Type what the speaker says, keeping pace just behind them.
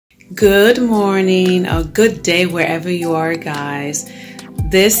Good morning or good day wherever you are, guys.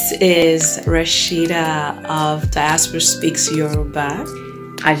 This is Rashida of Diaspora Speaks Yoruba.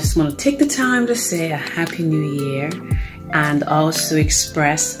 I just want to take the time to say a Happy New Year and also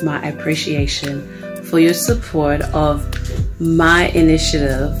express my appreciation for your support of my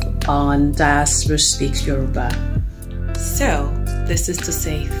initiative on Diaspora Speaks Yoruba. So this is to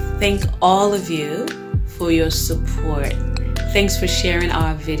say thank all of you for your support. Thanks for sharing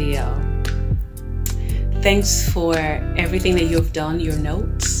our video. Thanks for everything that you've done, your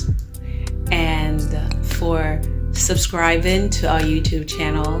notes, and for subscribing to our YouTube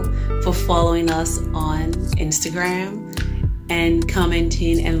channel, for following us on Instagram, and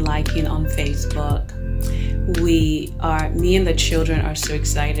commenting and liking on Facebook. Me and the children are so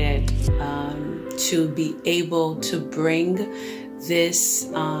excited to be able to bring this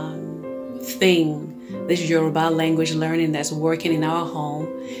this Yoruba language learning that's working in our home.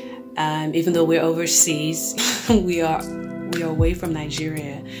 Even though we're overseas, we are away from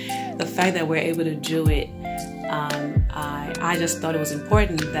Nigeria. The fact that we're able to do it, I just thought it was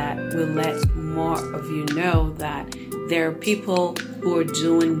important that we'll let more of you know that there are people who are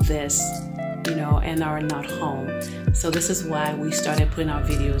doing this, and are not home. So this is why we started putting our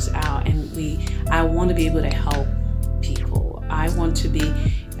videos out, and I want to be able to help people. I want to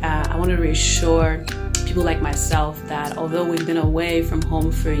reassure people like myself that although we've been away from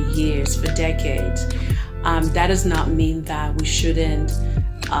home for years, for decades, that does not mean that we shouldn't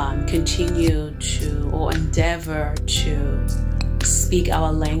continue to or endeavor to speak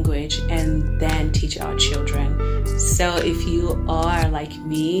our language and then teach our children. So if you are like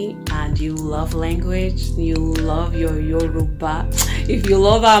me and you love language, you love your Yoruba, if you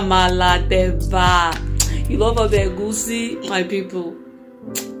love Amala, Deba, you love Abegusi, my people,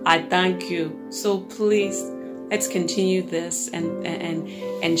 I thank you. So please, let's continue this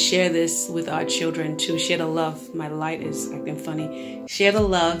and share this with our children too. Share the love. My light is acting funny. Share the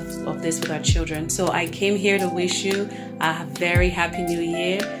love of this with our children. So I came here to wish you a very happy new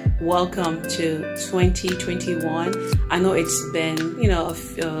year. Welcome to 2021. I know it's been,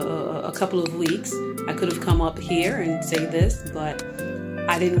 a couple of weeks. I could have come up here and say this, but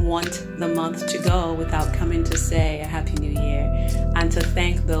I didn't want the month to go without coming to say a happy new year and to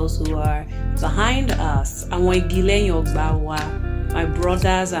thank those who are behind us. My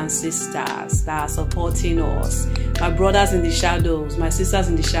brothers and sisters that are supporting us. My brothers in the shadows, my sisters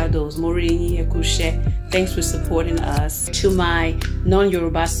in the shadows. Thanks for supporting us. To my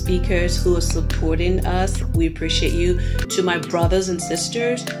non-Yoruba speakers who are supporting us, we appreciate you. To my brothers and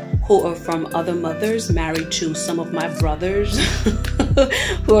sisters who are from other mothers, married to some of my brothers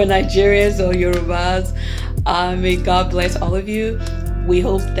who are Nigerians or Yorubas, may God bless all of you. We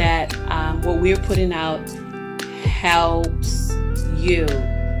hope that what we're putting out helps you.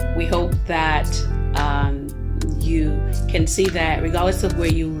 We hope that you can see that regardless of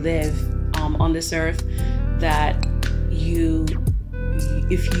where you live on this earth, that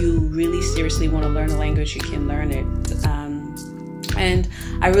if you really seriously want to learn a language, you can learn it. And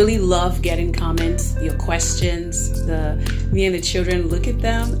I really love getting comments, your questions. Me and the children look at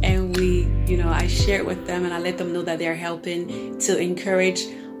them, and I share it with them, and I let them know that they're helping to encourage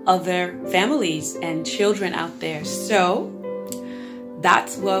other families and children out there. So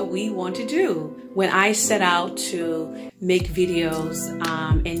that's what we want to do. When I set out to make videos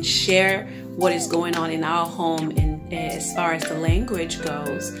and share what is going on in our home as far as the language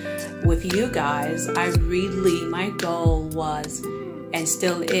goes with you guys, my goal was and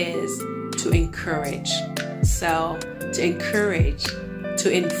still is to encourage. So to encourage, to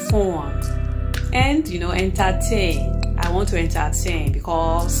inform, and entertain. I want to entertain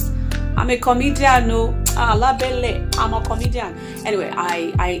because I'm a comedian. I'm a comedian. Anyway,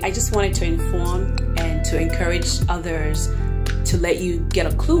 I just wanted to inform and to encourage others, to let you get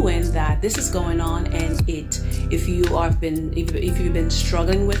a clue in that this is going on, and if you've been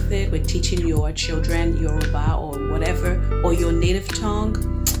struggling with it, with teaching your children Yoruba or whatever, or your native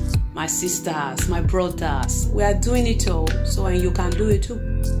tongue, my sisters, my brothers, we are doing it all. So and you can do it too,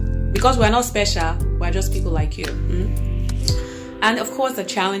 because we're not special. We're just people like you. And of course, the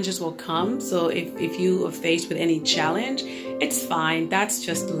challenges will come. So if you are faced with any challenge, it's fine. That's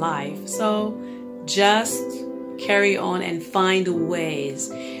just life. So just carry on and find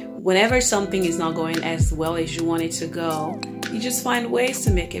ways. Whenever something is not going as well as you want it to go, you just find ways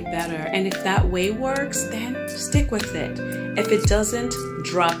to make it better. And if that way works, then stick with it. If it doesn't,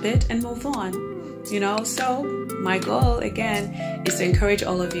 drop it and move on. So my goal again is to encourage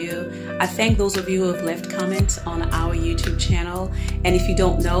all of you. I thank those of you who have left comments on our YouTube channel. And if you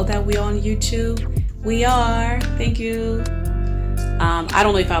don't know that we're on YouTube, we are. Thank you. I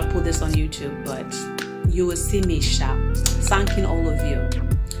don't know if I'll put this on YouTube, but you will see me shout, thanking all of you.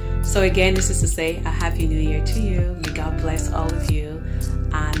 So again, this is to say a Happy New Year to you. May God bless all of you.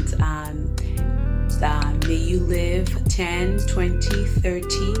 And may you live 10, 20,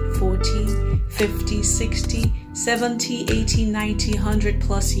 30, 40, 50, 60, 70, 80, 90, 100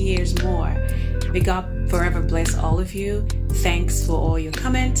 plus years more. May God forever bless all of you. Thanks for all your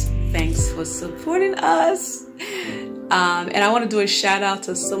comments. Thanks for supporting us. And I want to do a shout out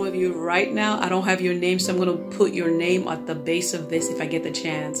to some of you right now. I don't have your name, so I'm going to put your name at the base of this if I get the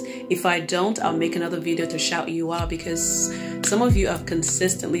chance. If I don't, I'll make another video to shout you out, because some of you have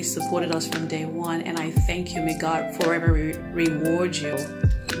consistently supported us from day one, and I thank you. May God forever reward you.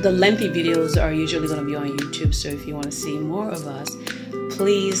 The lengthy videos are usually going to be on YouTube, so if you want to see more of us,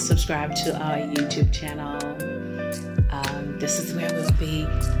 please subscribe to our YouTube channel. This is where we'll be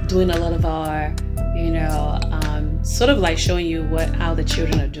doing a lot of our, sort of like showing you how the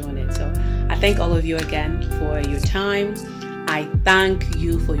children are doing it. So I thank all of you again for your time. I thank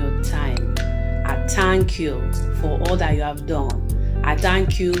you for your time. I thank you for all that you have done. I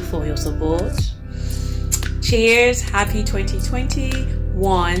thank you for your support. Cheers. Happy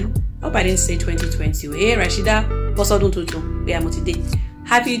 2021. Hope I didn't say 2020. Hey Rashida,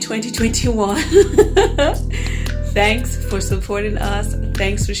 happy 2021. Thanks for supporting us.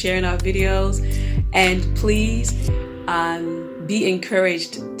 Thanks for sharing our videos. And please be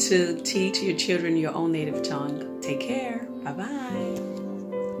encouraged to teach your children your own native tongue. Take care. Bye-bye.